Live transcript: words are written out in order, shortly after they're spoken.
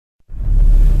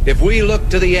if we look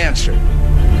to the answer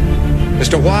as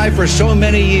to why for so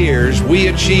many years we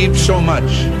achieved so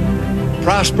much,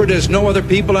 prospered as no other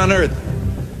people on earth,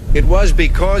 it was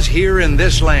because here in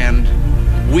this land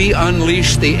we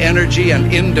unleashed the energy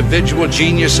and individual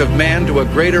genius of man to a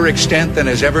greater extent than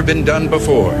has ever been done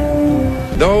before.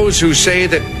 Those who say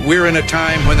that we're in a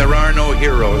time when there are no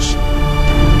heroes,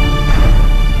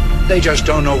 they just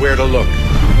don't know where to look.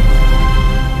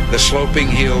 The sloping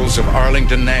hills of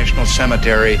Arlington National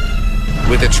Cemetery,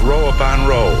 with its row upon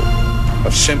row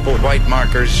of simple white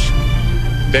markers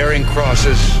bearing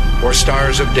crosses or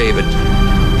stars of David,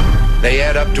 they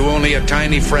add up to only a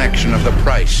tiny fraction of the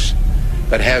price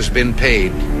that has been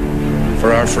paid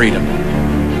for our freedom.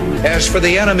 As for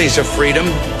the enemies of freedom,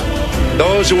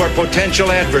 those who are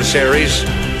potential adversaries,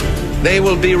 they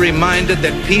will be reminded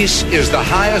that peace is the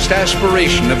highest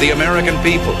aspiration of the American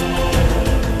people.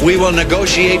 We will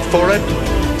negotiate for it,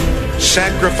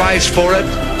 sacrifice for it.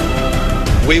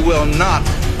 We will not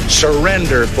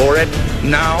surrender for it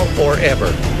now or ever.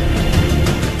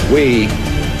 We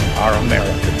are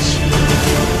Americans.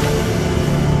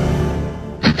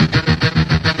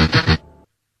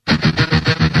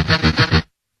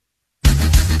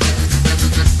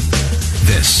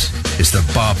 This is the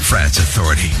Bob Frantz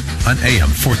Authority on AM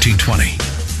 1420.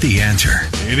 The Answer.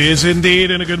 It is indeed,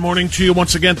 and a good morning to you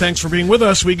once again. Thanks for being with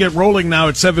us. We get rolling now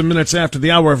at 7 minutes after the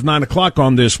hour of 9 o'clock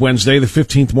on this Wednesday, the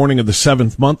 15th morning of the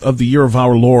 7th month of the year of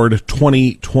our Lord,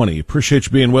 2020. Appreciate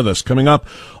you being with us. Coming up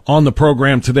on the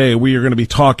program today, we are going to be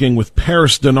talking with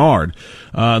Paris Dennard.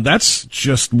 That's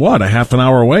just, a half an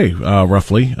hour away,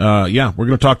 roughly. We're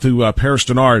going to talk to Paris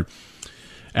Dennard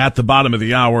at the bottom of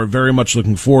the hour. Very much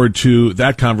looking forward to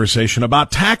that conversation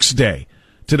about tax day.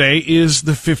 Today is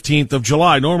the 15th of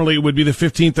July. Normally it would be the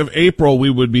 15th of April we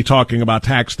would be talking about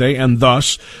tax day and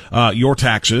thus your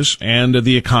taxes and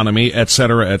the economy, et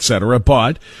cetera, et cetera.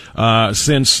 But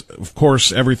since, of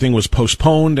course, everything was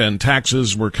postponed and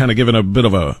taxes were kind of given a bit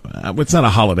of it's not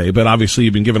a holiday, but obviously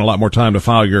you've been given a lot more time to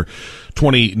file your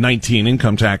 2019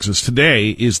 income taxes. Today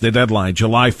is the deadline.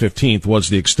 July 15th was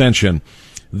the extension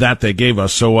that they gave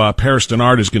us. So Paris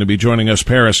Dennard is going to be joining us.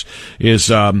 Paris is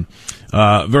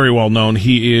very well known.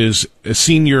 He is a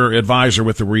senior advisor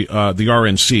with the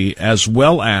RNC, as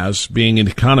well as being an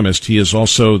economist. He is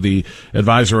also the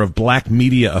advisor of Black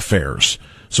Media Affairs.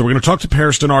 So we're going to talk to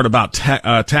Paris Dennard about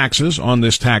taxes on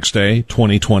this tax day,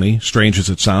 2020, strange as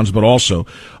it sounds, but also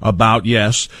about,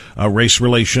 race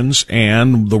relations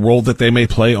and the role that they may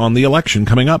play on the election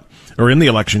coming up, or in the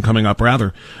election coming up,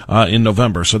 rather, in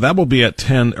November. So that will be at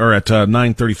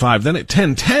 9:35. Then at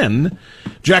 10:10,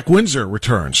 Jack Windsor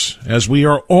returns, as we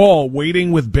are all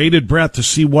waiting with bated breath to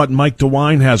see what Mike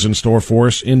DeWine has in store for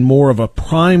us in more of a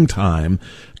prime time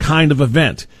kind of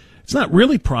event. It's not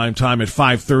really prime time at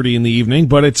 5:30 in the evening,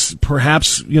 but it's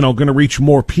perhaps, going to reach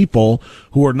more people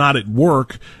who are not at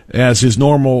work as his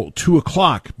normal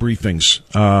 2:00 briefings,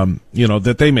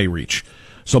 that they may reach.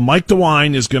 So Mike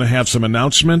DeWine is going to have some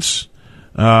announcements,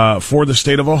 for the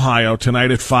state of Ohio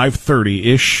tonight at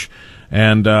 5:30-ish.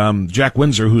 And Jack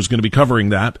Windsor, who's going to be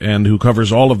covering that and who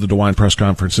covers all of the DeWine press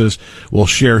conferences, will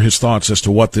share his thoughts as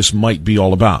to what this might be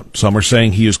all about. Some are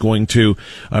saying he is going to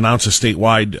announce a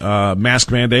statewide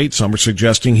mask mandate. Some are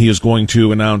suggesting he is going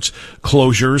to announce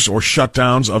closures or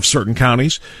shutdowns of certain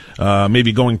counties,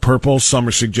 maybe going purple. Some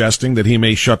are suggesting that he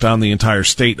may shut down the entire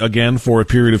state again for a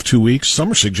period of 2 weeks.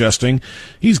 Some are suggesting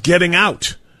he's getting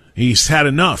out. He's had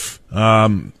enough.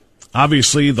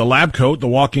 Obviously, the lab coat, the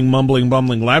walking, mumbling,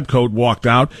 bumbling lab coat walked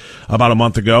out about a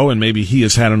month ago, and maybe he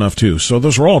has had enough too. So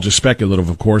those are all just speculative,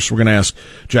 of course. We're going to ask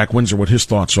Jack Windsor what his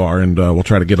thoughts are, and we'll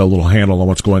try to get a little handle on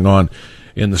what's going on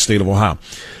in the state of Ohio.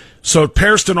 So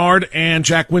Paris Dennard and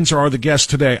Jack Windsor are the guests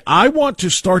today. I want to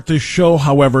start this show,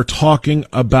 however, talking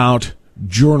about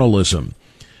journalism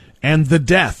and the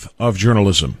death of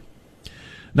journalism.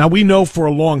 Now, we know for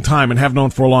a long time and have known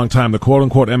for a long time the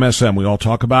quote-unquote MSM. We all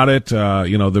talk about it,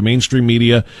 the mainstream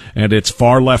media and its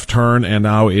far left turn, and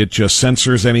now it just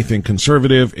censors anything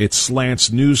conservative. It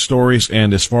slants news stories,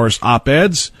 and as far as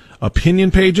op-eds, opinion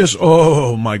pages,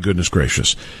 oh, my goodness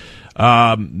gracious.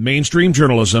 Mainstream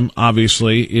journalism,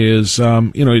 obviously, is,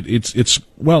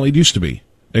 it used to be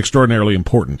extraordinarily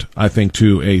important, I think,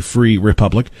 to a free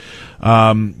republic.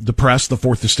 The press, the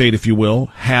fourth estate, if you will,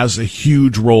 has a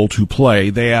huge role to play.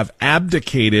 They have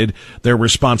abdicated their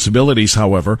responsibilities,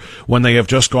 however, when they have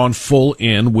just gone full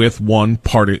in with one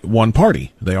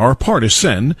party. They are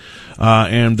partisan,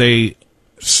 and they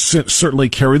certainly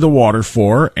carry the water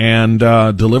for and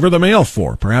deliver the mail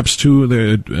for, perhaps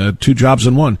two jobs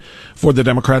in one, for the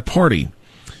Democrat Party.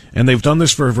 and they've done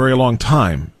this for a very long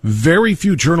time. Very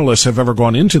few journalists have ever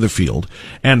gone into the field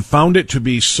and found it to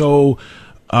be so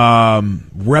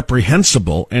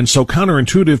reprehensible and so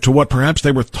counterintuitive to what perhaps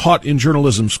they were taught in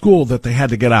journalism school that they had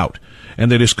to get out,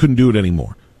 and they just couldn't do it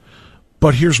anymore.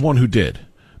 But here's one who did.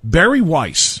 Barry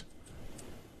Weiss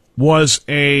was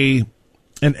an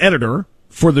editor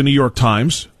for the New York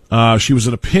Times. She was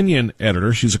an opinion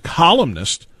editor. She's a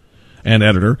columnist and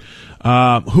editor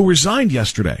who resigned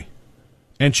yesterday.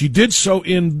 And she did so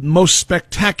in most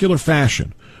spectacular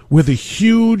fashion with a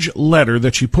huge letter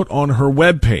that she put on her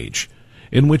webpage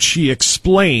in which she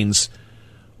explains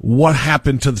what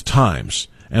happened to the Times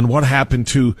and what happened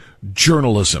to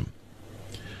journalism.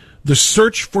 The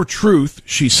search for truth,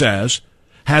 she says,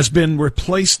 has been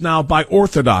replaced now by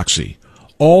orthodoxy,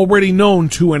 already known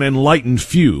to an enlightened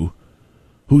few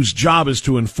whose job is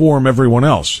to inform everyone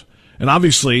else. And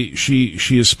obviously, she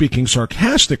is speaking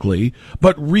sarcastically,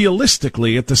 but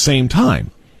realistically at the same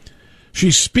time.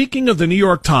 She's speaking of the New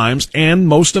York Times and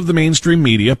most of the mainstream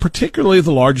media, particularly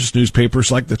the largest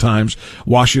newspapers like the Times,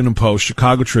 Washington Post,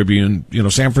 Chicago Tribune,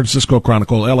 San Francisco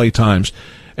Chronicle, LA Times,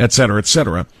 et cetera, et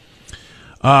cetera.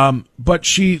 But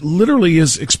she literally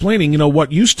is explaining,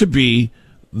 what used to be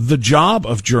the job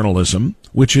of journalism,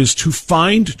 which is to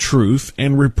find truth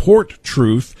and report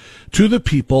truth to the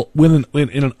people in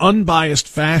an unbiased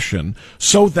fashion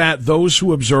so that those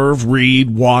who observe, read,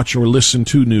 watch, or listen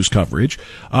to news coverage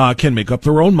can make up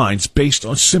their own minds based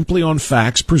simply on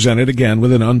facts presented, again,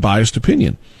 with an unbiased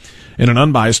opinion, in an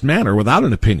unbiased manner without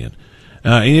an opinion.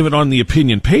 And even on the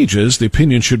opinion pages, the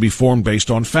opinion should be formed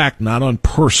based on fact, not on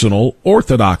personal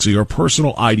orthodoxy or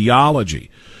personal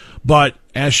ideology. But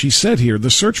as she said here,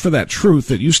 the search for that truth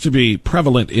that used to be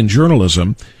prevalent in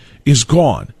journalism is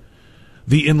gone.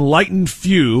 The enlightened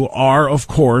few are, of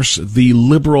course, the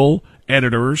liberal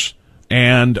editors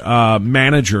and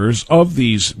managers of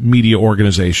these media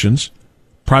organizations,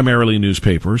 primarily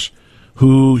newspapers,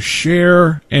 who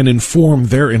share and inform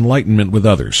their enlightenment with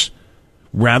others,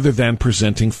 rather than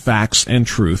presenting facts and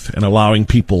truth and allowing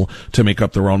people to make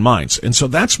up their own minds. And so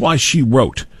that's why she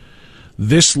wrote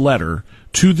this letter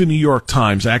to the New York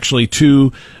Times, actually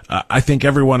to, I think,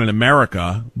 everyone in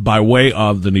America by way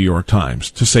of the New York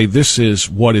Times, to say this is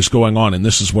what is going on and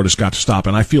this is what has got to stop.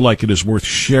 And I feel like it is worth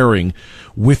sharing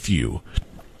with you.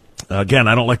 Again,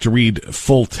 I don't like to read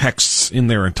full texts in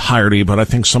their entirety, but I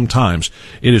think sometimes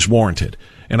it is warranted.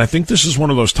 And I think this is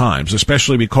one of those times,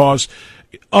 especially because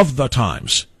of the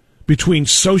times between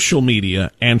social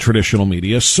media and traditional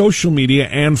media, social media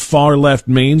and far-left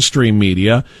mainstream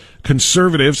media.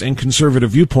 Conservatives and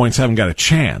conservative viewpoints haven't got a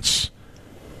chance.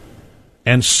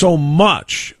 And so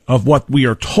much of what we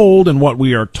are told and what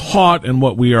we are taught and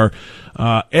what we are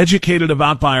educated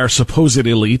about by our supposed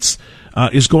elites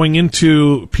is going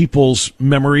into people's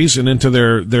memories and into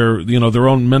their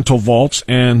own mental vaults,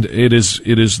 and it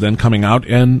is then coming out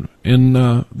in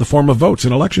the form of votes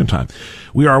in election time.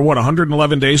 We are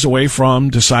 111 days away from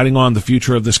deciding on the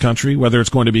future of this country, whether it's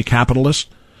going to be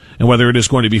capitalist and whether it is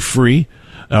going to be free,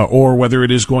 or whether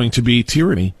it is going to be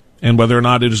tyranny, and whether or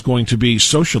not it is going to be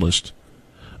socialist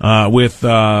with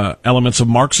elements of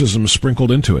Marxism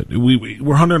sprinkled into it. We're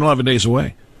 111 days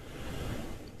away.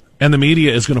 And the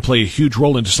media is going to play a huge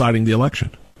role in deciding the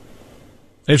election.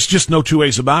 There's just no two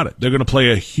ways about it. They're going to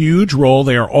play a huge role.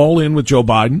 They are all in with Joe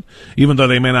Biden, even though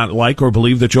they may not like or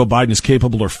believe that Joe Biden is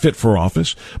capable or fit for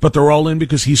office. But they're all in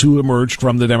because he's who emerged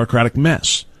from the Democratic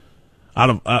mess. Out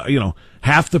of,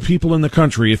 half the people in the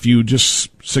country, if you just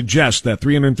suggest that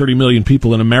 330 million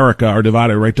people in America are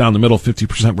divided right down the middle,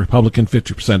 50% Republican,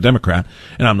 50% Democrat,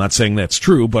 and I'm not saying that's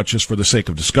true, but just for the sake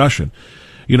of discussion,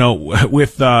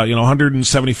 with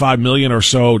 175 million or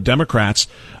so Democrats,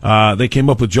 they came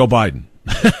up with Joe Biden.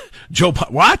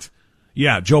 What?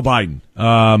 Yeah, Joe Biden.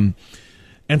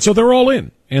 And so they're all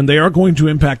in, and they are going to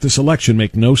impact this election.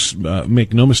 Make no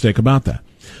mistake about that.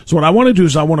 So what I want to do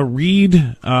is I want to read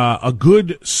a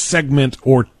good segment,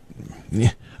 or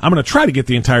I'm going to try to get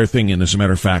the entire thing in, as a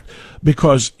matter of fact,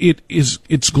 because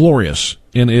it's glorious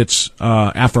in its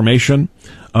affirmation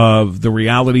of the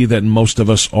reality that most of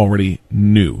us already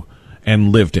knew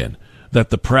and lived in, that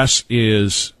the press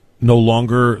is no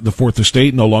longer the fourth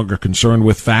estate, no longer concerned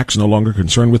with facts, no longer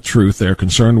concerned with truth. They're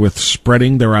concerned with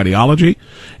spreading their ideology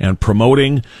and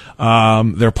promoting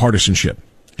their partisanship,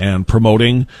 and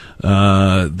promoting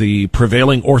the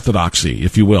prevailing orthodoxy,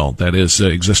 if you will, that is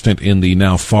existent in the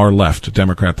now far-left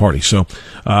Democrat Party. So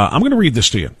I'm going to read this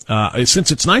to you.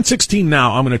 Since it's 9:16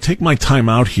 now, I'm going to take my time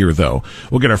out here, though.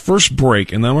 We'll get our first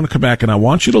break, and then I want to come back, and I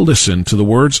want you to listen to the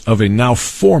words of a now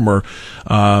former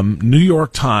New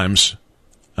York Times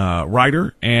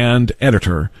writer and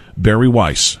editor Barry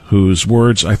Weiss, whose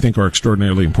words I think are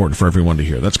extraordinarily important for everyone to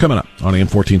hear. That's coming up on AM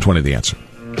 1420, The Answer.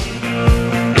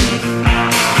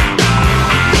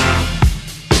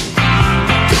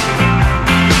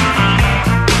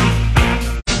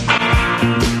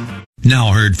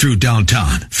 Now heard through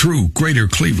downtown, through Greater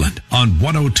Cleveland on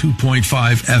 102.5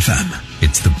 FM.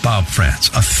 It's the Bob France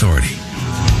Authority.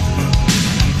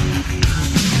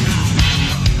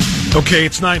 Okay,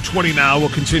 it's 9:20 now. We'll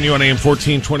continue on AM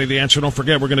 1420, The Answer. Don't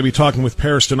forget, we're going to be talking with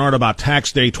Paris Dennard about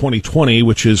Tax Day 2020,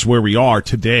 which is where we are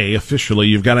today officially.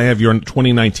 You've got to have your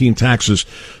 2019 taxes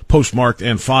postmarked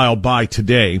and filed by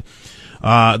today.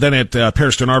 Then at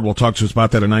Paris Dennard will talk to us about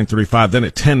that at 9:35. Then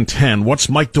at 10:10, what's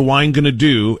Mike DeWine going to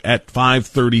do at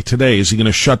 5:30 today? Is he going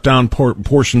to shut down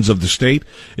portions of the state?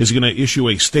 Is he going to issue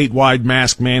a statewide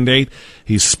mask mandate?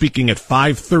 He's speaking at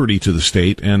 5:30 to the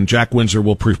state, and Jack Windsor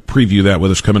will preview that with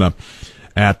us coming up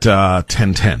at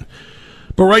 10:10.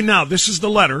 But right now, this is the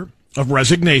letter of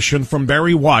resignation from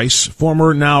Barry Weiss,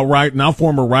 now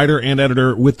former writer and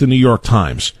editor with the New York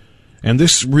Times. And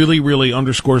this really, really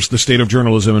underscores the state of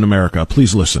journalism in America.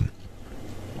 Please listen.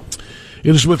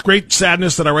 It is with great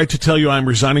sadness that I write to tell you I am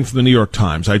resigning from the New York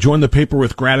Times. I joined the paper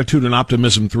with gratitude and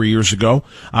optimism 3 years ago.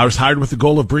 I was hired with the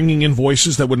goal of bringing in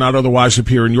voices that would not otherwise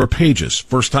appear in your pages.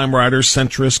 First-time writers,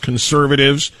 centrists,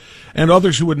 conservatives, and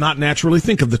others who would not naturally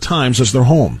think of the Times as their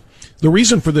home. The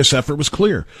reason for this effort was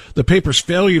clear. The paper's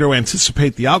failure to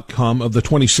anticipate the outcome of the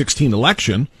 2016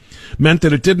 election meant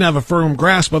that it didn't have a firm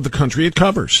grasp of the country it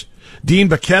covers. Dean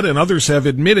Baquette and others have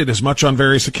admitted as much on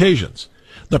various occasions.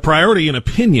 The priority in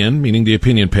opinion, meaning the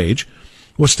opinion page,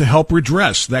 was to help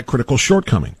redress that critical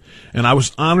shortcoming, and I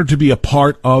was honored to be a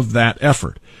part of that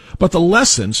effort. But the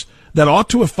lessons that ought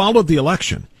to have followed the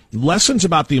election, lessons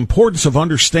about the importance of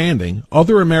understanding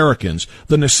other Americans,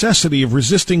 the necessity of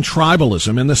resisting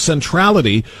tribalism, and the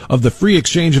centrality of the free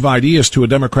exchange of ideas to a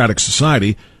democratic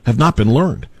society, have not been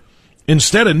learned.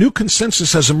 Instead, a new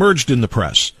consensus has emerged in the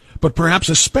press, but perhaps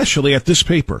especially at this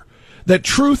paper, that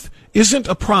truth isn't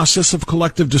a process of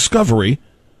collective discovery,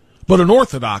 but an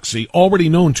orthodoxy already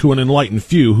known to an enlightened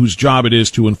few whose job it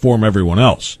is to inform everyone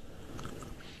else.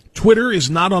 Twitter is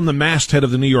not on the masthead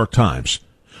of the New York Times,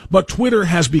 but Twitter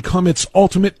has become its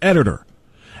ultimate editor.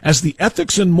 As the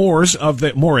ethics and mores of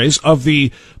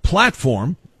the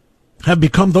platform have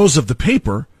become those of the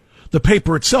paper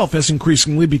itself has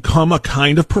increasingly become a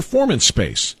kind of performance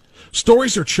space.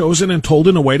 Stories are chosen and told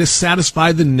in a way to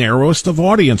satisfy the narrowest of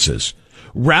audiences,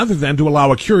 rather than to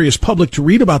allow a curious public to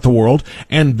read about the world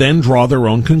and then draw their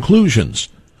own conclusions.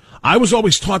 I was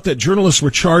always taught that journalists were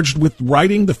charged with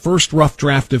writing the first rough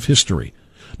draft of history.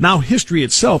 Now history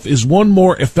itself is one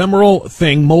more ephemeral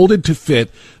thing molded to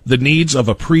fit the needs of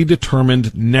a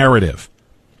predetermined narrative.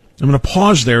 I'm going to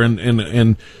pause there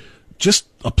and just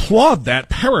applaud that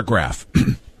paragraph.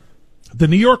 The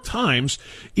New York Times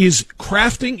is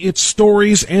crafting its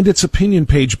stories and its opinion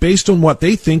page based on what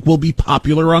they think will be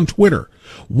popular on Twitter.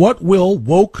 What will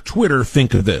woke Twitter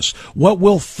think of this? What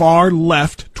will far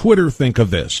left Twitter think of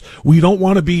this? We don't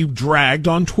want to be dragged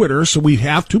on Twitter, so we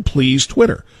have to please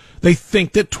Twitter. They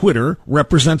think that Twitter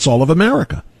represents all of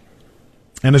America.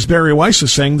 And as Barry Weiss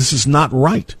is saying, this is not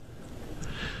right.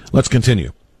 Let's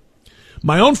continue.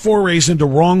 My own forays into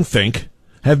wrongthink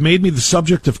have made me the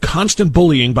subject of constant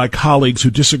bullying by colleagues who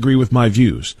disagree with my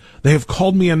views. They have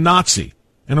called me a Nazi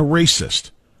and a racist.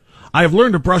 I have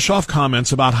learned to brush off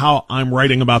comments about how I'm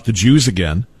writing about the Jews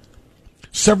again.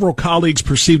 Several colleagues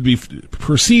perceived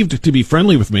to be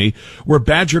friendly with me were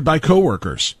badgered by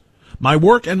coworkers. My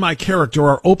work and my character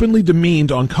are openly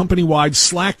demeaned on company-wide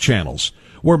Slack channels,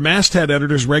 where masthead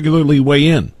editors regularly weigh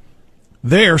in.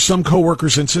 There, some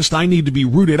coworkers insist I need to be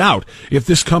rooted out if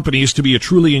this company is to be a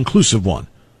truly inclusive one,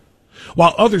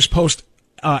 while others post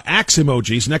axe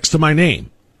emojis next to my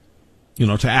name,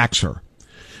 to axe her.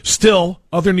 Still,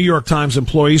 other New York Times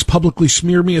employees publicly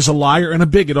smear me as a liar and a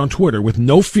bigot on Twitter with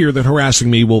no fear that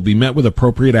harassing me will be met with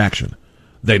appropriate action.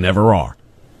 They never are.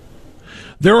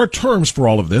 There are terms for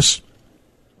all of this: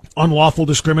 unlawful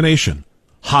discrimination,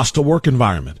 hostile work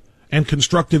environment, and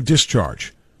constructive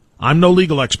discharge. I'm no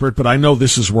legal expert, but I know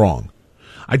this is wrong.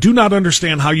 I do not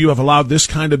understand how you have allowed this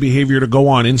kind of behavior to go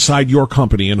on inside your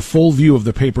company in full view of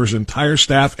the paper's entire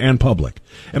staff and public.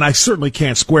 And I certainly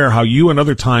can't square how you and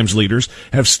other Times leaders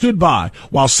have stood by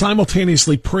while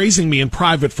simultaneously praising me in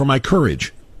private for my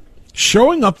courage.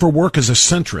 Showing up for work as a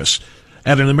centrist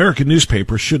at an American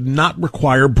newspaper should not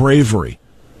require bravery.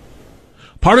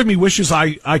 Part of me wishes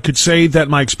I could say that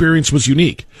my experience was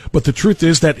unique, but the truth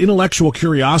is that intellectual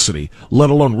curiosity,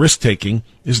 let alone risk-taking,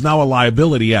 is now a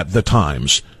liability at the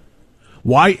Times.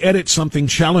 Why edit something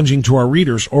challenging to our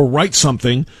readers or write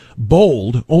something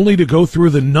bold only to go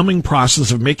through the numbing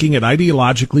process of making it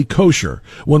ideologically kosher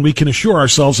when we can assure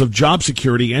ourselves of job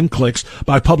security and clicks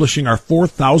by publishing our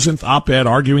 4,000th op-ed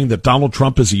arguing that Donald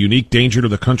Trump is a unique danger to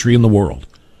the country and the world?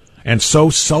 And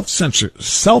so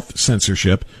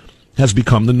self-censorship has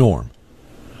become the norm.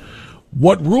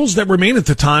 What rules that remain at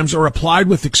the Times are applied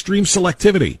with extreme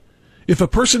selectivity. If a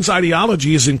person's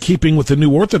ideology is in keeping with the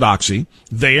new orthodoxy,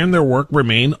 they and their work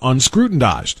remain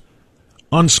unscrutinized.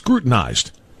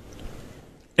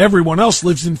 Everyone else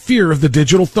lives in fear of the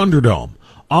digital Thunderdome.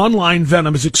 Online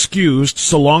venom is excused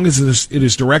so long as it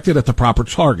is directed at the proper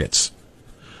targets.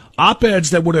 Op-eds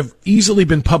that would have easily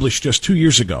been published just 2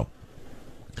 years ago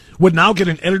would now get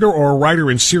an editor or a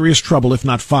writer in serious trouble if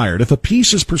not fired. If a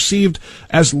piece is perceived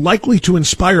as likely to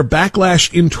inspire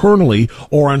backlash internally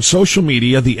or on social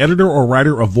media, the editor or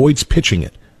writer avoids pitching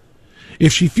it.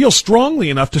 If she feels strongly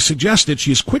enough to suggest it,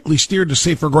 she is quickly steered to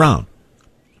safer ground.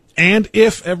 And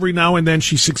if every now and then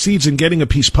she succeeds in getting a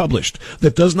piece published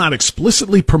that does not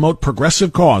explicitly promote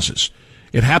progressive causes,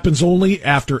 it happens only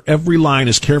after every line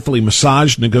is carefully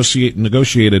massaged,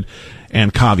 negotiated,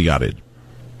 and caveated.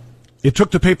 It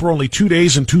took the paper only 2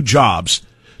 days and 2 jobs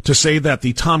to say that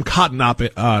the Tom Cotton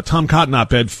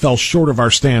op-ed fell short of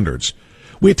our standards.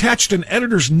 We attached an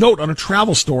editor's note on a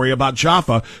travel story about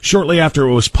Jaffa shortly after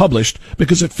it was published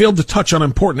because it failed to touch on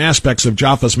important aspects of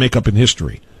Jaffa's makeup and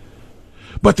history.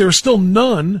 But there is still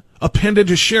none appended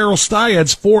to Cheryl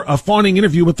Stied's fawning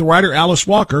interview with the writer Alice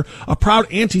Walker, a proud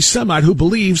anti-Semite who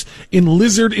believes in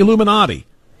lizard Illuminati.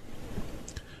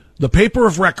 The paper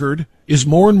of record is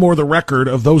more and more the record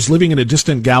of those living in a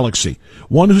distant galaxy,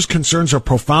 one whose concerns are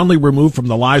profoundly removed from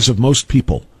the lives of most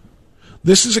people.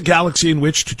 This is a galaxy in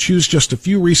which, to choose just a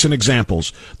few recent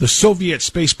examples, the Soviet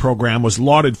space program was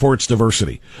lauded for its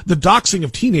diversity. The doxing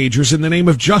of teenagers in the name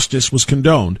of justice was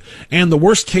condoned, and the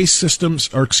worst caste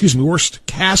systems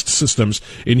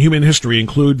in human history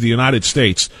include the United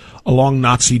States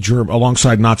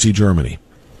alongside Nazi Germany.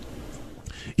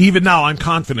 Even now, I'm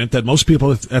confident that most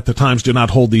people at the Times do not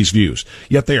hold these views,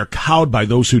 yet they are cowed by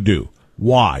those who do.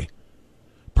 Why?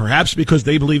 Perhaps because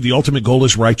they believe the ultimate goal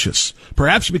is righteous.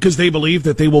 Perhaps because they believe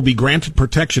that they will be granted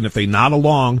protection if they nod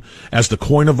along as the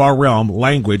coin of our realm,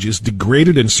 language, is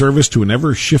degraded in service to an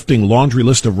ever-shifting laundry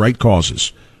list of right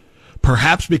causes.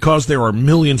 Perhaps because there are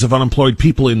millions of unemployed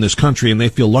people in this country and they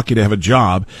feel lucky to have a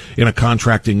job in a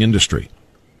contracting industry.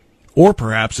 Or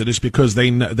perhaps it is because they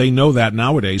know that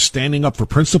nowadays standing up for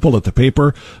principle at the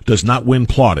paper does not win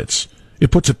plaudits.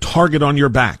 It puts a target on your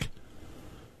back.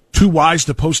 Too wise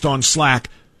to post on Slack,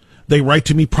 they write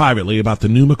to me privately about the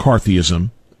new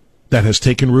McCarthyism that has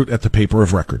taken root at the paper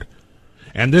of record.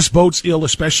 And this bodes ill,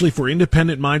 especially for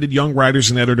independent-minded young writers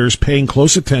and editors paying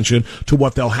close attention to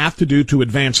what they'll have to do to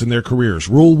advance in their careers.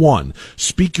 Rule 1,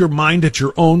 speak your mind at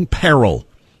your own peril.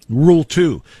 Rule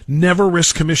 2, never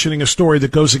risk commissioning a story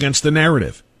that goes against the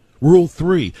narrative. Rule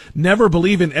 3, never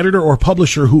believe an editor or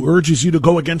publisher who urges you to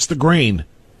go against the grain.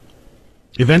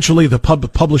 Eventually, the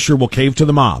publisher will cave to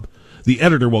the mob. The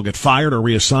editor will get fired or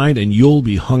reassigned, and you'll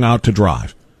be hung out to dry.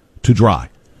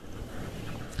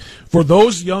 For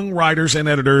those young writers and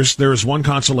editors, there is one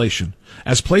consolation.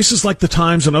 As places like the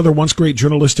Times and other once great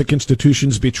journalistic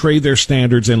institutions betray their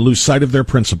standards and lose sight of their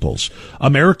principles,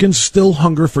 Americans still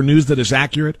hunger for news that is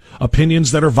accurate,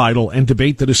 opinions that are vital, and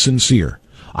debate that is sincere.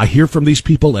 I hear from these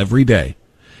people every day.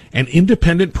 An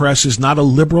independent press is not a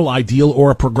liberal ideal or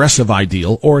a progressive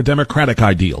ideal or a democratic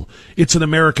ideal. It's an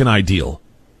American ideal.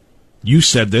 You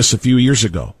said this a few years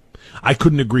ago. I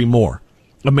couldn't agree more.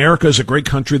 America is a great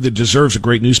country that deserves a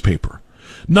great newspaper.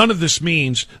 None of this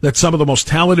means that some of the most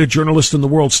talented journalists in the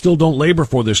world still don't labor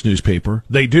for this newspaper.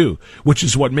 They do, which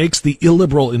is what makes the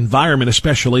illiberal environment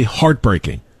especially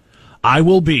heartbreaking. I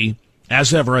will be,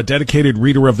 as ever, a dedicated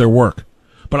reader of their work.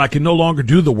 But I can no longer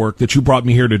do the work that you brought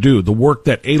me here to do, the work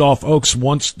that Adolph Oakes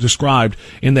once described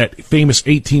in that famous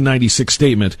 1896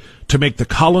 statement, to make the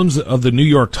columns of the New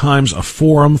York Times a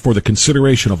forum for the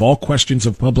consideration of all questions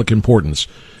of public importance,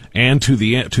 and to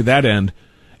that end,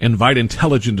 invite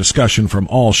intelligent discussion from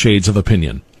all shades of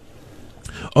opinion.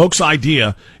 Oakes'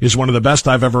 idea is one of the best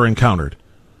I've ever encountered,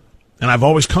 and I've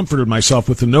always comforted myself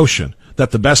with the notion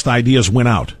that the best ideas win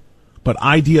out. But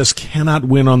ideas cannot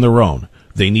win on their own.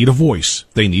 They need a voice.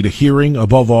 They need a hearing.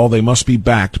 Above all, they must be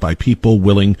backed by people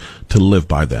willing to live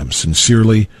by them.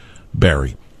 Sincerely,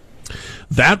 Barry.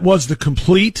 That was the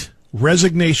complete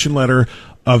resignation letter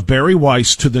of Barry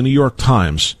Weiss to the New York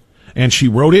Times, and she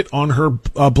wrote it on her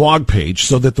blog page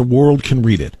so that the world can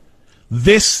read it.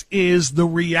 This is the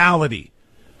reality.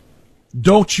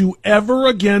 Don't you ever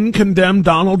again condemn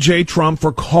Donald J. Trump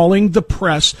for calling the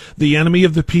press the enemy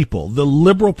of the people, the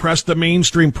liberal press, the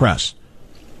mainstream press.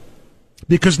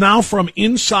 Because now from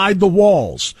inside the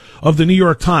walls of the New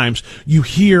York Times, you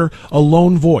hear a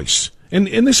lone voice. And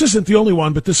this isn't the only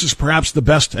one, but this is perhaps the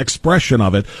best expression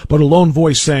of it, but a lone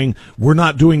voice saying, we're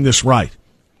not doing this right.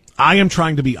 I am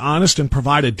trying to be honest and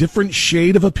provide a different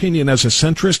shade of opinion as a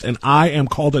centrist, and I am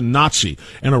called a Nazi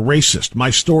and a racist. My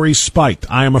story's spiked.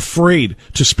 I am afraid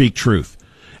to speak truth.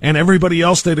 And everybody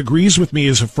else that agrees with me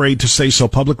is afraid to say so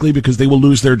publicly because they will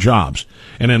lose their jobs.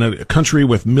 And in a country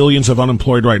with millions of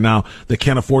unemployed right now, they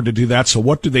can't afford to do that. So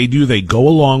what do? They go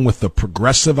along with the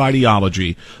progressive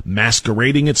ideology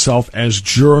masquerading itself as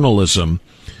journalism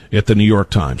at the New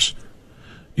York Times.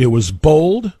 It was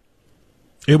bold,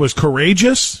 it was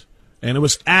courageous, and it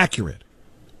was accurate.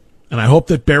 And I hope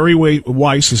that Bari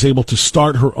Weiss is able to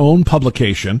start her own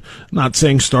publication, not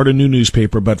saying start a new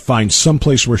newspaper, but find some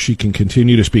place where she can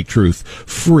continue to speak truth,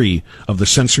 free of the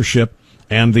censorship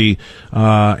and the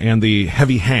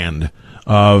heavy hand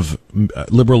of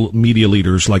liberal media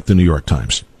leaders like the New York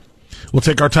Times. We'll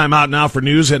take our time out now for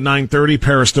news at 9:30.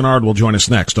 Paris Dennard will join us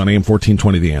next on AM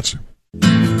 1420 The Answer.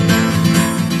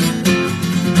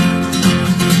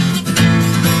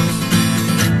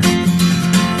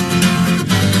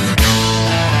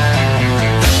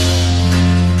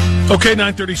 Okay,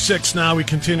 9:36 now. We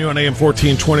continue on AM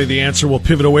 1420 The Answer. We'll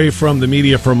pivot away from the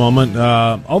media for a moment.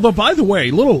 Although, by the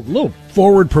way, little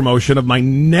forward promotion of my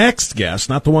next guest,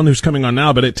 not the one who's coming on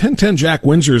now, but at 10:10, Jack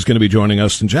Windsor is going to be joining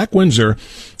us. And Jack Windsor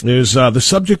is the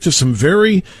subject of some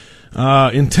very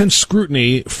intense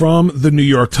scrutiny from the New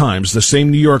York Times, the same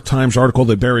New York Times article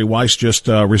that Bari Weiss just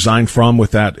resigned from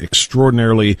with that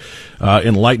extraordinarily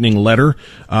enlightening letter.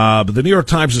 But the New York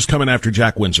Times is coming after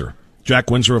Jack Windsor.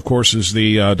 Jack Windsor, of course, is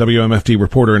the WMFD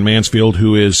reporter in Mansfield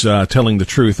who is telling the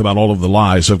truth about all of the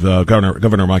lies of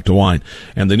Governor Mike DeWine.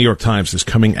 And the New York Times is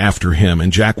coming after him,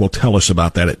 and Jack will tell us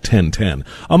about that at 10:10,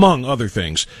 among other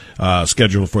things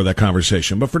scheduled for that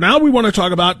conversation. But for now, we want to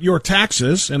talk about your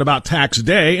taxes and about tax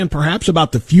day and perhaps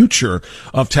about the future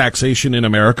of taxation in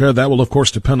America. That will, of course,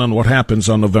 depend on what happens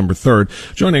on November 3rd.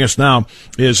 Joining us now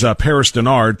is Paris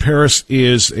Dennard. Paris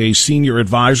is a senior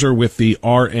advisor with the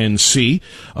RNC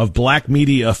of Black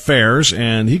Media Affairs,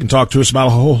 and he can talk to us about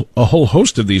a whole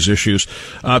host of these issues.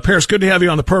 Paris, good to have you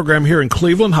on the program here in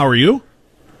Cleveland. How are you?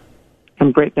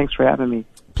 I'm great. Thanks for having me.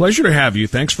 Pleasure to have you.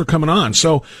 Thanks for coming on.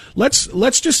 So let's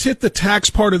just hit the tax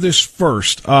part of this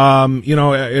first. It's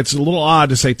a little odd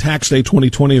to say Tax Day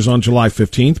 2020 is on July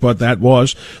 15th, but that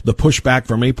was the pushback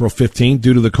from April 15th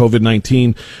due to the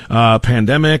COVID-19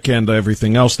 pandemic and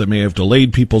everything else that may have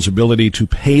delayed people's ability to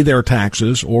pay their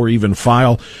taxes or even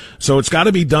file. So it's got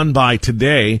to be done by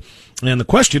today. And the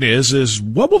question is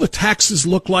what will the taxes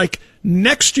look like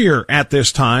next year at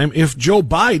this time if Joe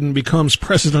Biden becomes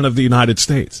president of the United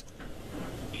States?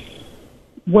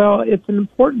 Well,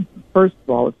 first of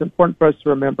all, it's important for us to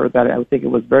remember that I think it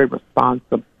was very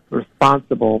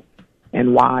responsible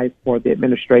and wise for the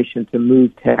administration to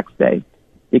move tax day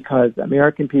because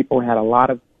American people had a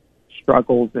lot of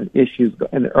struggles and issues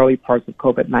in the early parts of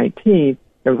COVID-19.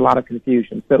 There was a lot of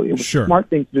confusion. So it was a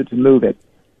smart thing to do to move it.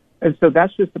 And so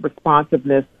that's just the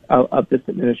responsiveness of this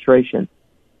administration.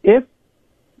 If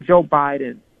Joe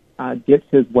Biden gets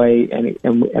his way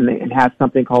and has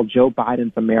something called Joe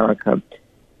Biden's America,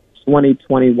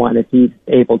 2021, if he's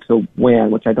able to win,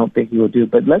 which I don't think he will do.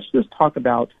 But let's just talk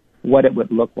about what it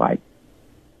would look like.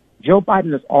 Joe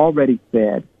Biden has already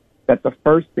said that the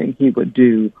first thing he would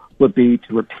do would be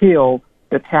to repeal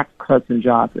the Tax Cuts and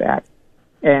Jobs Act.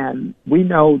 And we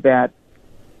know that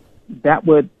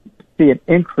would see an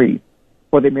increase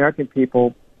for the American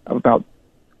people of about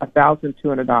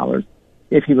 $1,200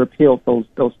 if he repealed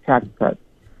those tax cuts.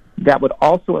 That would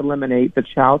also eliminate the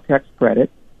child tax credit,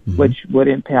 which would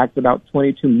impact about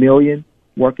 22 million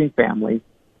working families.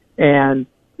 And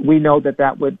we know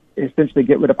that would essentially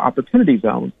get rid of opportunity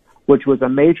zones, which was a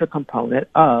major component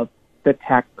of the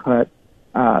Tax Cut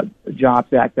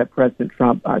Jobs Act that President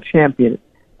Trump championed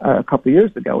a couple of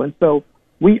years ago. And so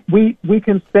we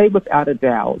can say without a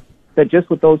doubt that just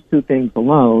with those two things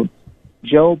alone,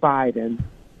 Joe Biden's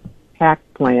tax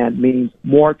plan means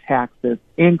more taxes,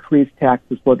 increased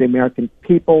taxes for the American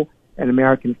people and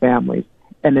American families.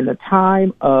 And in the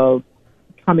time of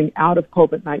coming out of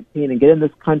COVID-19 and getting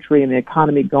this country and the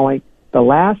economy going, the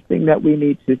last thing that we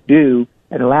need to do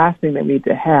and the last thing that we need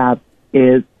to have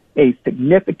is a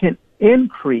significant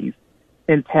increase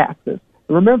in taxes.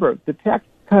 Remember, the tax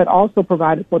cut also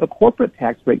provided for the corporate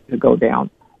tax rate to go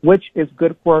down, which is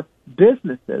good for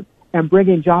businesses and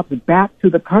bringing jobs back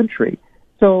to the country.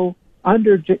 So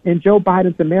in Joe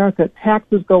Biden's America,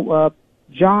 taxes go up,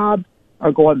 jobs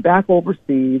are going back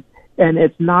overseas, and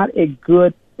it's not a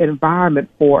good environment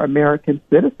for American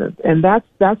citizens. And that's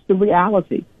the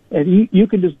reality. And you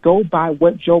can just go by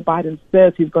what Joe Biden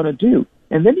says he's going to do.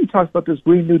 And then he talks about this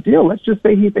Green New Deal. Let's just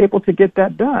say he's able to get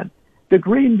that done. The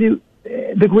Green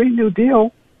New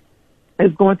Deal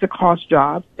is going to cost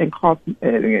jobs and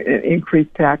increase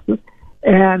taxes.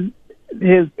 And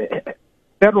his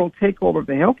federal takeover of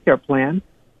the healthcare plan,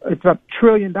 it's $1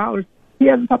 trillion. He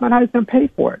hasn't talked about how he's going to pay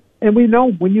for it. And we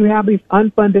know when you have these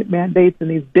unfunded mandates and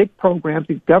these big programs,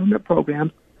 these government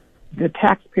programs, the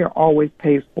taxpayer always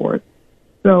pays for it.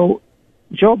 So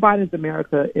Joe Biden's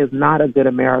America is not a good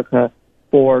America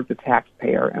for the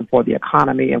taxpayer and for the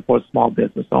economy and for small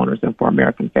business owners and for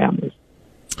American families.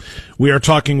 We are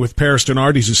talking with Paris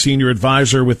Dennard. He's a senior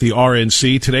advisor with the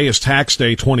RNC. Today is tax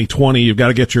day 2020. You've got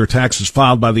to get your taxes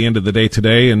filed by the end of the day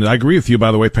today. And I agree with you,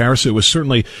 by the way, Paris. It was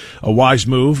certainly a wise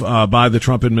move by the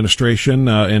Trump administration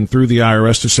and through the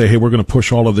IRS to say, hey, we're going to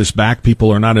push all of this back.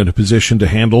 People are not in a position to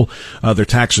handle their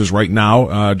taxes right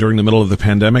now during the middle of the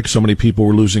pandemic. So many people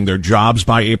were losing their jobs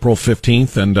by April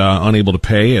 15th and unable to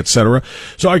pay, et cetera.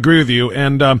 So I agree with you.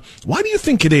 And why do you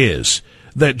think it is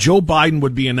that Joe Biden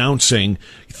would be announcing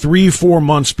 3-4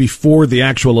 months before the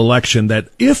actual election that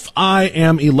if I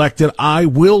am elected, I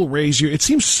will raise your... It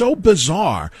seems so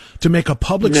bizarre to make a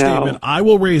public statement. I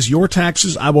will raise your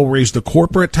taxes. I will raise the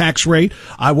corporate tax rate.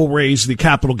 I will raise the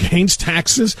capital gains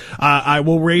taxes. I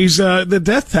will raise the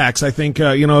death tax. I think,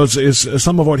 is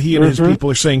some of what he and his people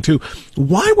are saying too.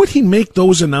 Why would he make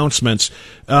those announcements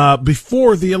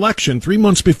before the election, 3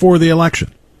 months before the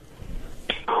election?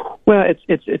 Well,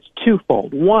 it's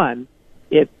twofold. One,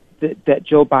 it's that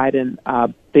Joe Biden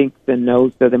thinks and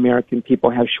knows that American people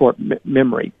have short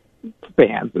memory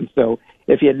spans, and so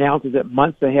if he announces it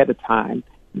months ahead of time,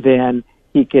 then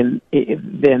he can.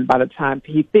 Then by the time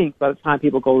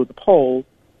people go to the polls,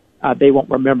 they won't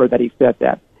remember that he said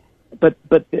that. But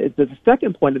the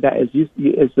second point of that is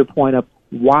the point of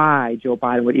why Joe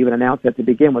Biden would even announce that to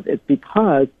begin with. It's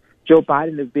because Joe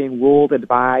Biden is being ruled,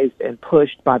 advised, and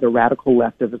pushed by the radical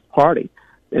left of his party.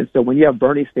 And so when you have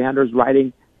Bernie Sanders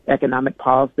writing economic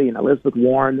policy and Elizabeth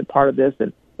Warren part of this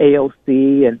and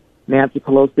AOC and Nancy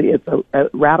Pelosi, it's a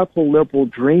radical liberal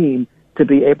dream to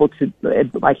be able to,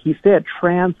 like he said,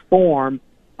 transform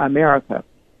America.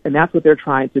 And that's what they're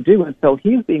trying to do. And so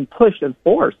he's being pushed and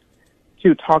forced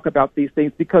to talk about these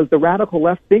things because the radical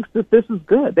left thinks that this is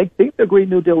good. They think the Green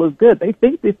New Deal is good. They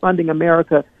think defunding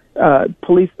America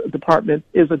police department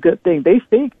is a good thing. They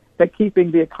think that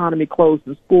keeping the economy closed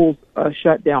and schools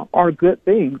shut down are good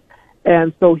things.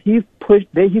 And so he's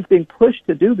being pushed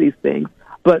to do these things.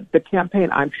 But the campaign,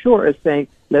 I'm sure, is saying,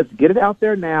 let's get it out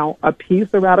there now, appease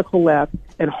the radical left,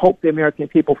 and hope the American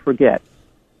people forget.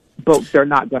 But they're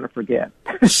not going to forget.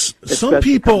 Some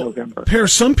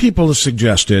people have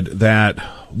suggested that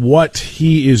what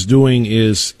he is doing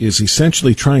is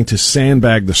essentially trying to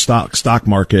sandbag the stock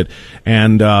market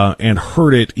and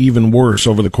hurt it even worse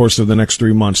over the course of the next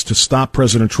 3 months to stop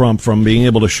President Trump from being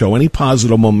able to show any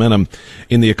positive momentum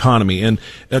in the economy. And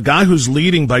a guy who's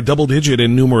leading by double digits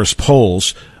in numerous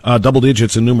polls,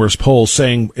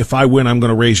 saying, if I win, I'm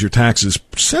going to raise your taxes,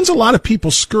 sends a lot of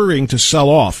people scurrying to sell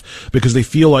off because they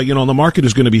feel like, the market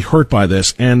is going to be hurt by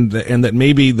this and that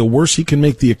maybe the worse he can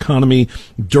make the economy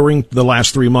during the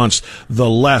last 3 months, the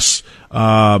less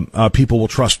people will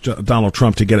trust Donald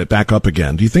Trump to get it back up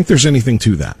again. Do you think there's anything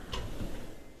to that?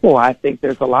 Well, I think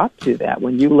there's a lot to that.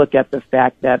 When you look at the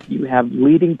fact that you have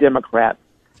leading Democrats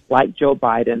like Joe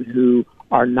Biden who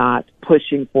are not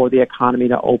pushing for the economy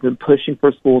to open, pushing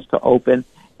for schools to open,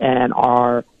 and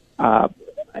are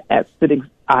sitting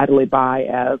idly by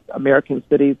as American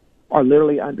cities are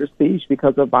literally under siege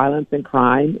because of violence and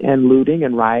crime and looting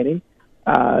and rioting.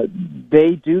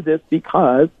 They do this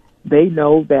because they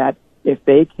know that if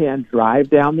they can drive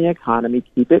down the economy,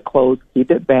 keep it closed, keep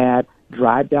it bad,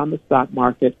 drive down the stock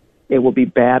market, it will be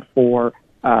bad for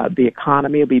the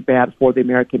economy, it will be bad for the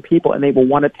American people, and they will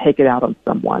want to take it out on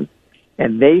someone.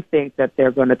 And they think that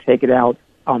they're going to take it out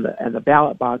in the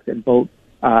ballot box and vote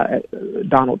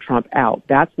Donald Trump out.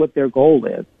 That's what their goal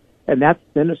is. And that's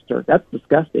sinister. That's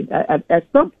disgusting. At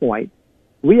some point,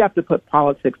 we have to put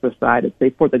politics aside and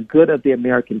say, for the good of the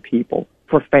American people,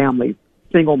 for families,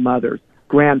 single mothers,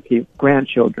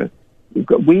 grandchildren,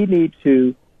 we need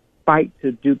to fight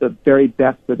to do the very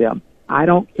best for them. I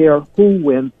don't care who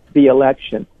wins the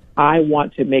election. I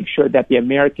want to make sure that the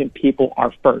American people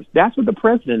are first. That's what the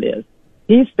president is.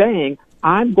 He's saying,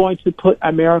 I'm going to put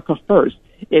America first.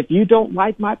 If you don't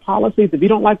like my policies, if you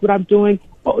don't like what I'm doing,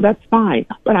 oh, that's fine.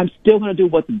 But I'm still going to do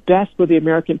what's best for the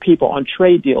American people on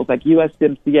trade deals like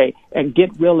USMCA and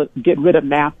get rid of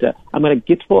NAFTA. I'm going to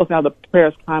get close out of the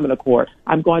Paris Climate Accord.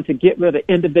 I'm going to get rid of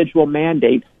the individual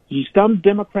mandate. Some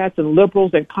Democrats and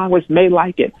liberals in Congress may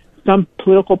like it. Some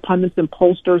political pundits and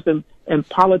pollsters and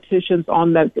politicians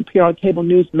on that appear on cable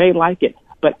news may like it.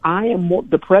 But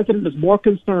the president is more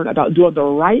concerned about doing the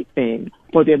right thing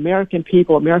for the American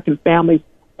people, American families,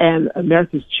 and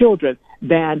America's children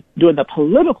than doing the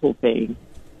political thing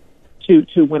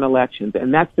to win elections.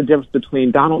 And that's the difference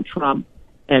between Donald Trump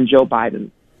and Joe Biden.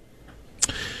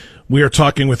 We are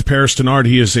talking with Paris Dennard.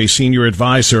 He is a senior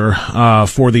advisor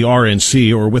for the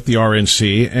RNC, or with the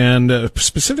RNC, and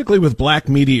specifically with Black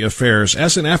media affairs.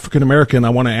 As an African American,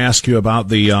 I want to ask you about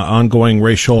the ongoing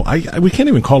racial. We can't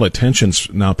even call it tensions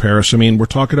now, Paris. I mean, we're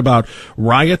talking about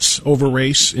riots over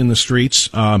race in the streets.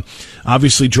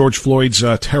 Obviously, George Floyd's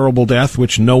terrible death,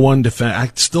 which no one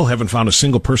I still haven't found a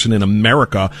single person in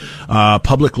America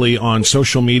publicly on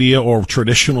social media or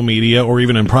traditional media or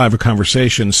even in private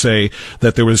conversations say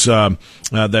that there was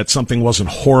that something wasn't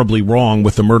horribly wrong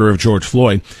with the murder of George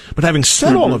Floyd. But having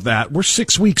said all of that, we're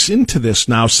 6 weeks into this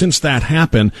now since that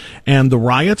happened, and the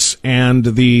riots and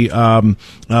the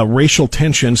racial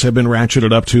tensions have been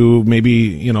ratcheted up to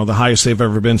maybe, the highest they've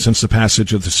ever been since the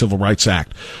passage of the Civil Rights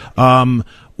Act.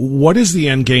 What is the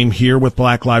end game here with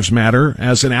Black Lives Matter?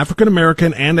 As an African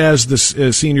American and as the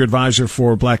senior advisor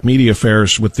for Black media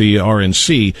affairs with the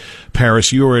RNC,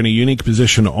 Paris, you are in a unique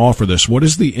position to offer this. What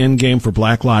is the end game for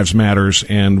Black Lives Matters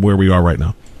and where we are right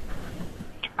now?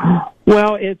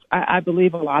 Well, I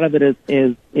believe a lot of it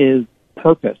is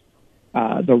purpose.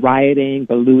 The rioting,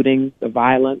 the looting, the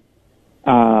violence,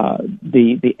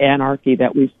 the anarchy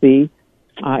that we see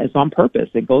is on purpose.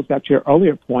 It goes back to your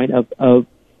earlier point of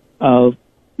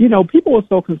people were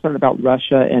so concerned about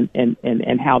Russia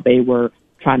and how they were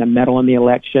trying to meddle in the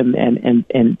election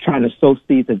and trying to sow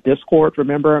seeds of discord.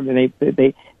 Remember, I mean,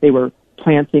 they were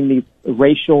planting these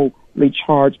racially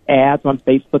charged ads on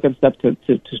Facebook and stuff to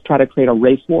try to create a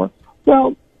race war.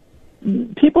 Well,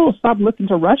 people stop looking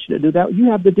to Russia to do that.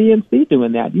 You have the DNC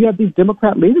doing that. You have these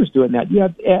Democrat leaders doing that. You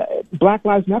have Black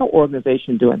Lives Matter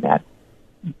organization doing that.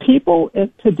 People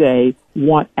today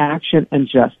want action and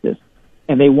justice,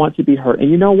 and they want to be heard.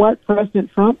 And you know what?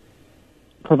 President Trump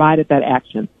provided that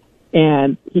action,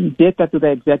 and he did that through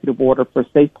the executive order for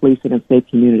safe policing and safe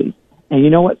communities. And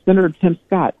you know what? Senator Tim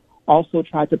Scott also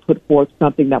tried to put forth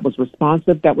something that was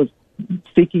responsive, that was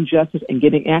seeking justice and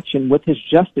getting action with his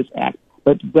Justice Act.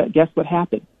 But guess what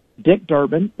happened? Dick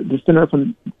Durbin, the senator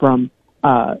from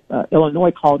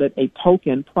Illinois, called it a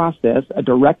token process, a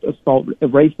direct assault, a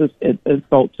racist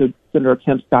insult to Senator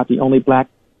Tim Scott, the only black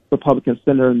Republican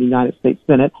senator in the United States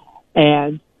Senate.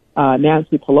 And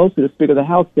Nancy Pelosi, the Speaker of the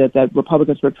House, said that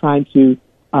Republicans were trying to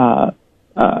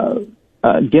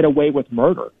get away with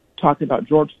murder, talking about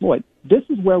George Floyd. This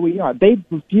is where we are. They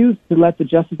refuse to let the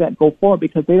Justice Act go forward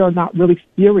because they are not really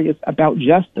serious about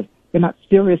justice. They're not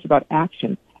serious about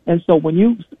action. And so when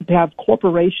you have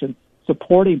corporations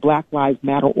supporting Black Lives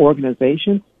Matter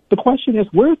organizations, the question is,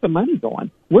 where's the money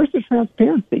going? Where's the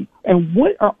transparency? And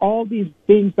what are all these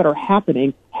things that are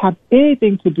happening have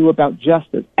anything to do about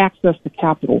justice, access to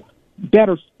capital,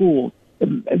 better schools,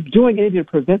 doing anything to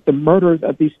prevent the murders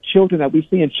of these children that we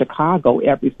see in Chicago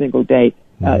every single day,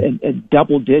 in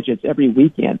double digits every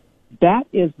weekend? That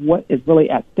is what is really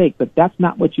at stake, but that's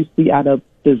not what you see out of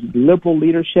this liberal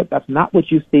leadership. That's not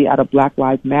what you see out of Black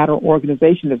Lives Matter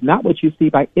organization. It's not what you see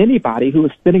by anybody who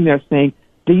is sitting there saying,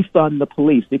 defund the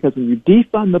police. Because when you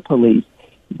defund the police,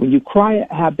 when you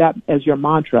have that as your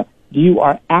mantra, you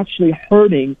are actually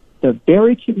hurting the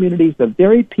very communities, the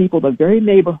very people, the very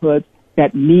neighborhoods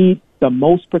that need the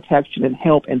most protection and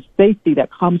help and safety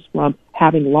that comes from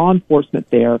having law enforcement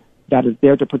there that is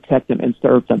there to protect them and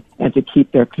serve them and to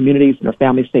keep their communities and their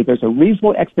families safe. There's a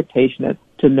reasonable expectation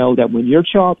to know that when your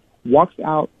child walks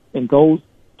out and goes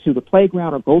to the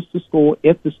playground or goes to school,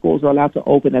 if the schools are allowed to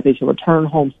open, that they should return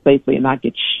home safely and not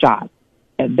get shot.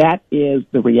 And that is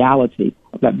the reality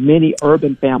that many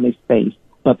urban families face.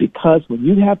 But because when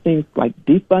you have things like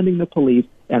defunding the police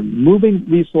and moving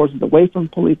resources away from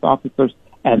police officers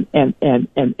and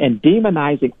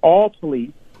demonizing all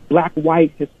police, black,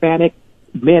 white, Hispanic,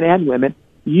 men and women,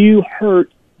 you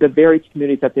hurt the very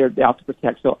communities that they're out to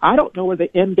protect. So I don't know where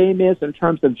the end game is in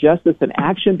terms of justice and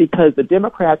action, because the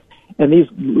Democrats and these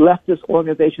leftist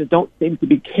organizations don't seem to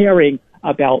be caring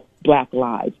about black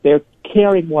lives. They're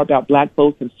caring more about black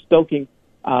votes and stoking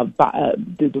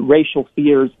the racial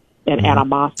fears and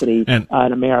animosity in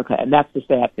America, and that's the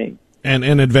sad thing.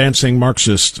 And advancing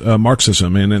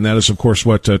Marxism, and that is, of course,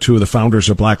 what two of the founders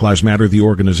of Black Lives Matter, the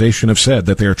organization, have said,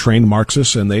 that they are trained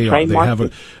Marxists, and they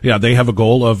have a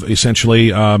goal of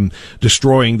essentially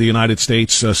destroying the United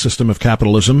States system of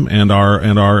capitalism and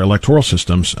our electoral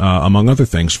systems, among other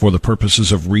things, for the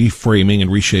purposes of reframing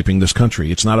and reshaping this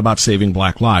country. It's not about saving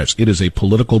black lives. It is a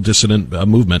political dissident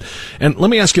movement. And let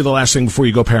me ask you the last thing before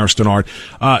you go, Paris Dennard.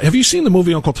 Have you seen the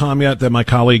movie Uncle Tom yet that my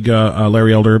colleague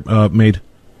Larry Elder made?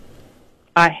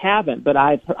 I haven't, but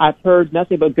I've heard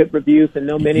nothing but good reviews and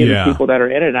know many of the people that are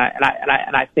in it,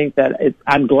 and I think that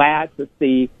I'm glad to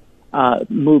see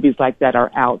movies like that are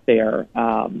out there,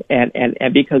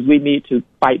 and because we need to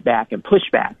fight back and push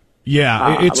back.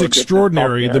 Yeah, it's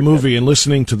extraordinary, the movie, and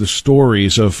listening to the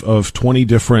stories of 20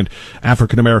 different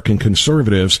African-American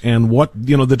conservatives and what,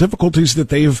 the difficulties that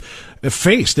they've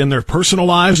faced in their personal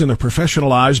lives and their professional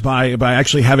lives by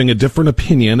actually having a different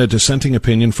opinion, a dissenting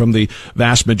opinion from the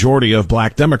vast majority of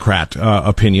black Democrat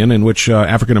opinion, in which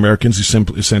African-Americans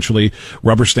essentially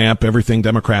rubber stamp everything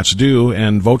Democrats do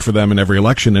and vote for them in every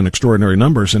election in extraordinary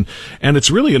numbers. And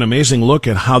it's really an amazing look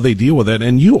at how they deal with it.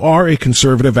 And you are a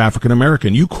conservative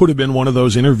African-American. You could have been one of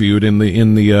those interviewed in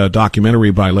the documentary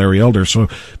by Larry Elder. So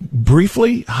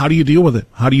briefly, how do you deal with it?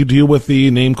 How do you deal with the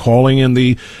name calling and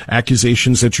the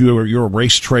accusations that you're a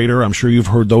race traitor? I'm sure you've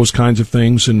heard those kinds of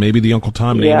things, and maybe the Uncle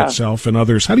Tom name itself and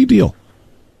others. How do you deal?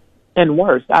 And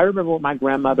worse, I remember what my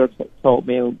grandmother told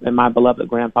me, and my beloved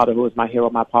grandfather, who was my hero,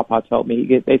 my papa, told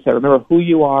me. They said, remember who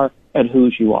you are and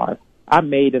whose you are. I'm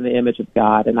made in the image of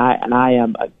God, and I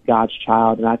am a God's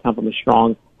child, and I come from a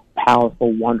strong,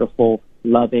 powerful, wonderful,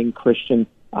 loving Christian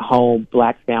home,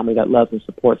 black family that loves and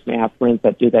supports me. I have friends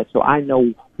that do that. So I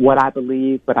know what I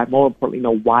believe, but I more importantly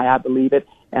know why I believe it.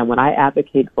 And when I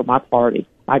advocate for my party,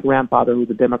 my grandfather,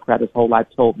 who's a Democrat his whole life,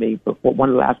 told me before one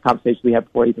of the last conversations we had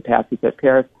before he passed, he said,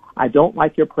 Paris, I don't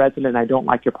like your president, I don't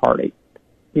like your party.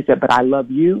 He said, but I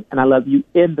love you, and I love you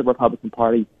in the Republican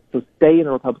Party. So stay in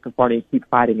the Republican Party and keep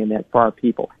fighting in that for our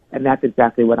people. And that's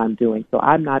exactly what I'm doing. So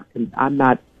I'm not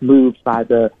moved by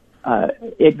the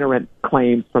ignorant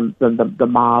claims from the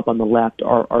mob on the left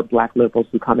or black liberals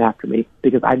who come after me,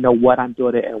 because I know what I'm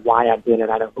doing and why I'm doing it.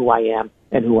 I know who I am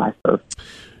and who I serve.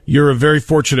 You're a very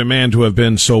fortunate man to have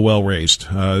been so well raised.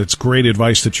 It's great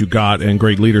advice that you got and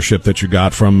great leadership that you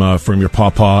got from your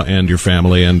papa and your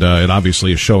family, and it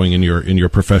obviously is showing in your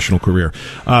professional career.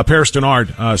 Paris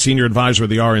Dennard, senior advisor of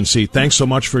the RNC. Thanks so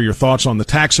much for your thoughts on the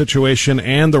tax situation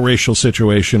and the racial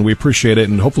situation. We appreciate it,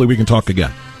 and hopefully we can talk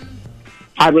again.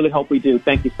 I really hope we do.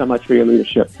 Thank you so much for your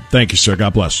leadership. Thank you, sir.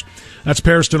 God bless. That's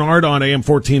Paris Dennard on AM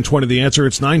 1420. The Answer.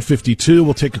 It's 9:52.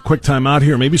 We'll take a quick time out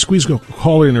here. Maybe squeeze a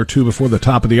call in or two before the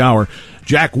top of the hour.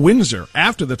 Jack Windsor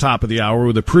after the top of the hour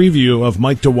with a preview of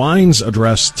Mike DeWine's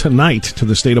address tonight to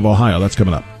the state of Ohio. That's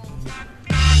coming up.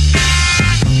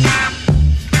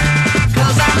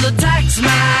 'Cause I'm the tax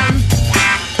man.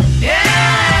 Yeah,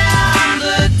 I'm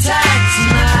the tax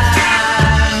man.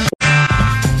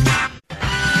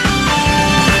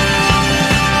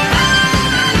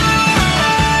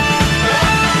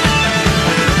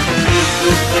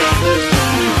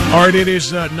 All right, it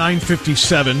is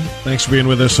 9:57. Thanks for being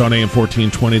with us on AM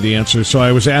 1420, The Answer. So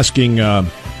I was asking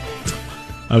Paris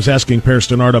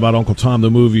Dennard about Uncle Tom, the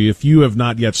movie. If you have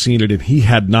not yet seen it, and he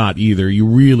had not either, you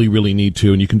really, really need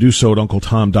to, and you can do so at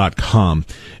UncleTom.com,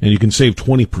 and you can save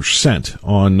 20%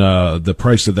 on the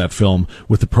price of that film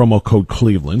with the promo code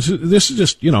Cleveland. This is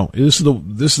just, this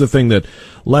is the thing that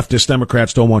leftist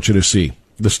Democrats don't want you to see.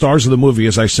 The stars of the movie,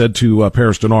 as I said to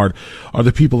Paris Dennard, are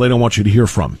the people they don't want you to hear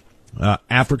from.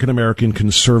 African-American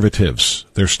conservatives.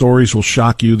 Their stories will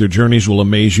shock you. Their journeys will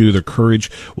amaze you. Their courage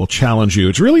will challenge you.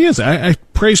 It really is. I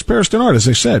praise Paris Dennard, as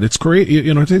I said. It's great. It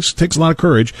takes a lot of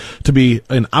courage to be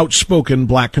an outspoken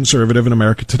black conservative in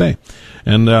America today.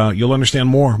 And you'll understand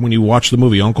more when you watch the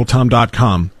movie,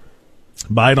 UncleTom.com.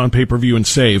 Buy it on pay-per-view and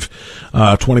save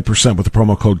 20% with the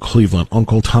promo code Cleveland,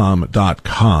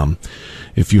 UncleTom.com,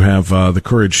 if you have the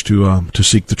courage to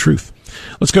seek the truth.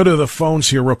 Let's go to the phones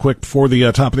here real quick before the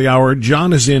top of the hour.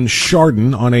 John is in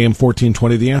Chardon on AM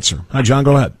 1420, The Answer. Hi, John.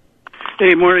 Go ahead.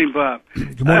 Hey, morning, Bob.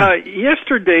 Good morning.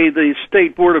 Yesterday, the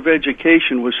State Board of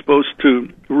Education was supposed to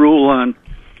rule on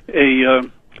a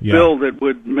bill that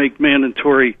would make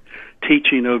mandatory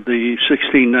teaching of the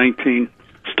 1619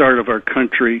 start of our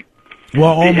country.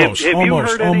 Well,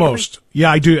 almost.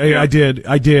 Yeah, I do. Yeah. I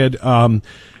did.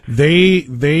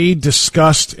 They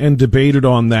discussed and debated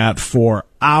on that for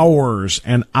hours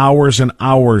and hours and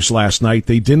hours last night.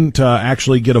 They didn't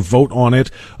actually get a vote on it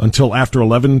until after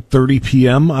 11:30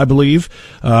 p.m., I believe.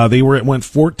 It went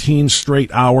 14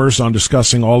 straight hours on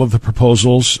discussing all of the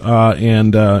proposals,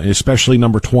 and especially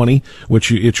number 20,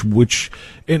 which,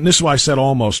 and this is why I said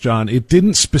almost, John, it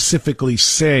didn't specifically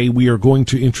say we are going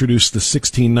to introduce the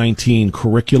 1619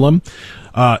 curriculum.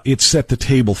 It set the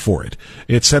table for it.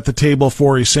 It set the table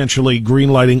for essentially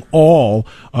greenlighting all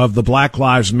of the Black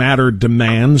Lives Matter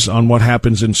demands on what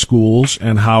happens in schools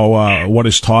and how what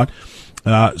is taught.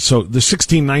 So the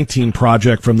 1619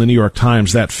 project from the New York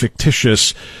Times, that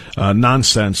fictitious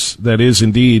nonsense that is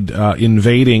indeed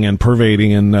invading and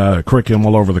pervading in curriculum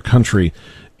all over the country,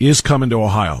 is coming to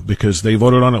Ohio because they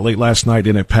voted on it late last night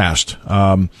and it passed.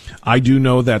 I do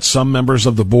know that some members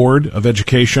of the Board of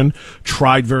Education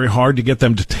tried very hard to get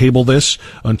them to table this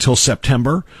until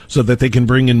September so that they can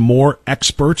bring in more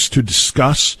experts to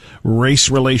discuss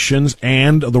race relations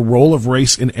and the role of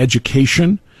race in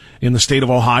education in the state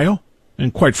of Ohio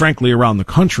and quite frankly around the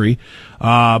country.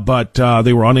 But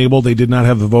they were unable. They did not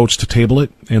have the votes to table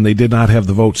it and they did not have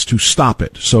the votes to stop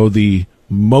it. So the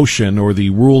motion or the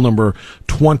rule number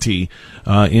 20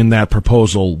 in that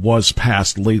proposal was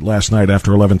passed late last night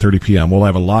after 11:30 p.m. We'll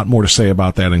have a lot more to say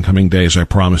about that in coming days, I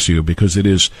promise you, because it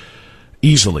is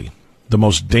easily the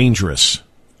most dangerous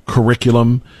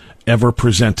curriculum ever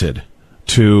presented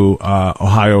to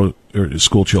Ohio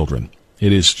school children.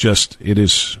 It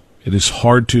is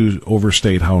hard to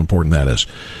overstate how important that is.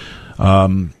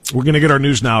 We're going to get our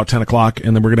news now at 10 o'clock,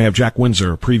 and then we're going to have Jack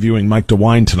Windsor previewing Mike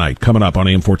DeWine tonight, coming up on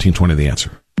AM 1420, The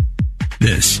Answer.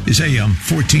 This is AM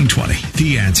 1420,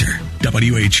 The Answer.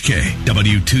 WHK,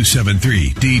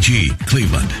 W273, DG,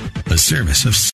 Cleveland. A service of